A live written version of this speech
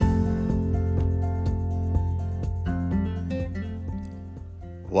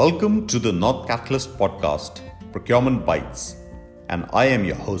Welcome to the North Catalyst podcast, Procurement Bytes, and I am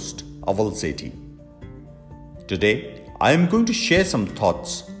your host, Aval Sethi. Today, I am going to share some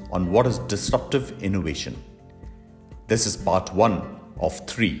thoughts on what is disruptive innovation. This is part 1 of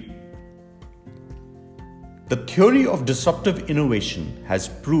 3. The theory of disruptive innovation has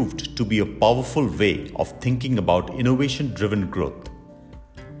proved to be a powerful way of thinking about innovation-driven growth.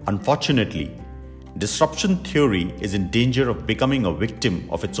 Unfortunately, disruption theory is in danger of becoming a victim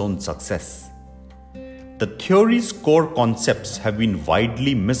of its own success. The theory's core concepts have been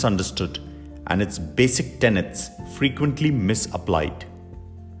widely misunderstood and its basic tenets frequently misapplied.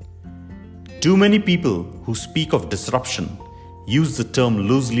 Too many people who speak of disruption use the term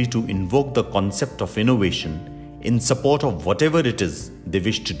loosely to invoke the concept of innovation in support of whatever it is they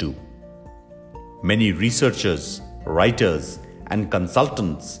wish to do. Many researchers, writers, and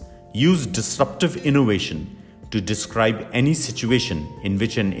consultants use disruptive innovation to describe any situation in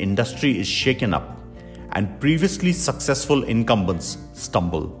which an industry is shaken up and previously successful incumbents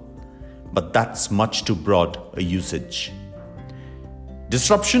stumble. But that's much too broad a usage.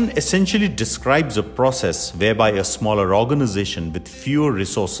 Disruption essentially describes a process whereby a smaller organization with fewer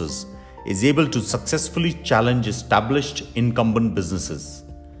resources is able to successfully challenge established incumbent businesses.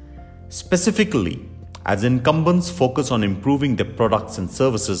 Specifically, as incumbents focus on improving their products and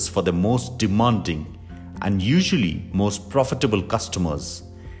services for the most demanding and usually most profitable customers,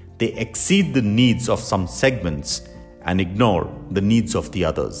 they exceed the needs of some segments and ignore the needs of the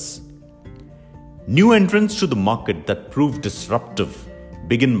others. New entrants to the market that prove disruptive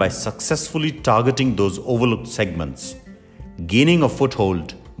begin by successfully targeting those overlooked segments, gaining a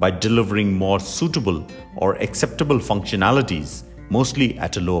foothold by delivering more suitable or acceptable functionalities, mostly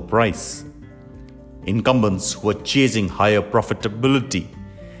at a lower price. Incumbents who are chasing higher profitability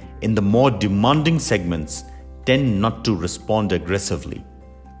in the more demanding segments tend not to respond aggressively.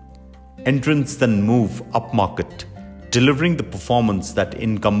 Entrants then move upmarket, delivering the performance that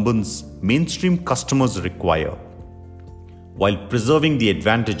incumbents' mainstream customers require, while preserving the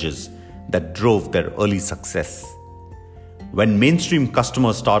advantages that drove their early success. When mainstream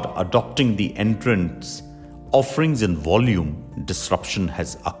customers start adopting the entrants' offerings in volume, disruption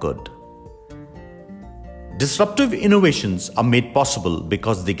has occurred. Disruptive innovations are made possible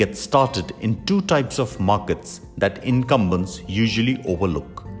because they get started in two types of markets that incumbents usually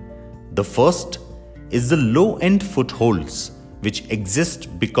overlook. The first is the low-end footholds, which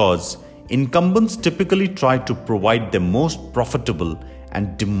exist because incumbents typically try to provide their most profitable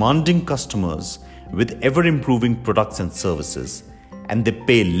and demanding customers with ever-improving products and services, and they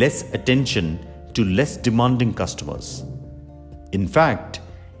pay less attention to less demanding customers. In fact,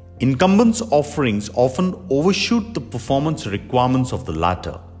 incumbents' offerings often overshoot the performance requirements of the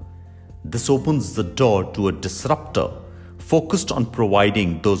latter. This opens the door to a disruptor focused on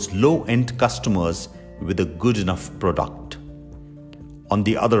providing those low-end customers with a good enough product. On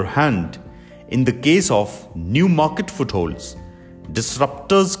the other hand, in the case of new market footholds,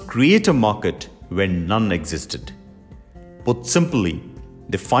 disruptors create a market where none existed. Put simply,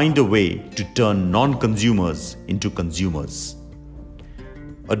 they find a way to turn non-consumers into consumers.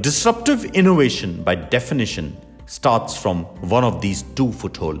 A disruptive innovation, by definition, starts from one of these two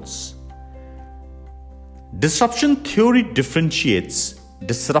footholds. Disruption theory differentiates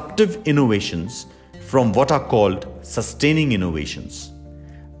disruptive innovations from what are called sustaining innovations.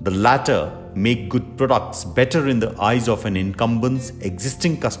 The latter make good products better in the eyes of an incumbent's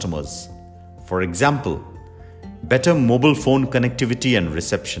existing customers. For example, better mobile phone connectivity and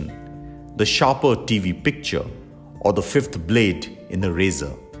reception, the sharper TV picture, or the fifth blade in the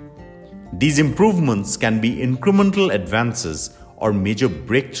razor. These improvements can be incremental advances or major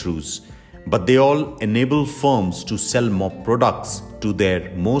breakthroughs, but they all enable firms to sell more products to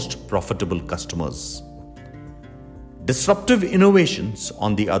their most profitable customers. Disruptive innovations,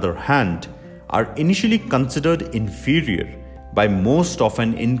 on the other hand, are initially considered inferior by most of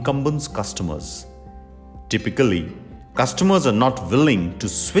an incumbent's customers. Typically, customers are not willing to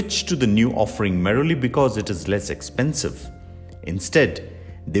switch to the new offering merely because it is less expensive. Instead,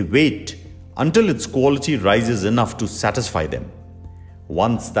 they wait until its quality rises enough to satisfy them.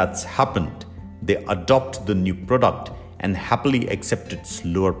 Once that's happened, they adopt the new product and happily accept its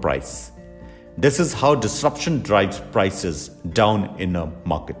lower price. This is how disruption drives prices down in a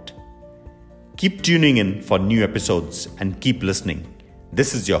market. Keep tuning in for new episodes and keep listening.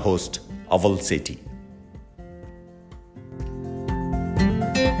 This is your host, Aval Sethi.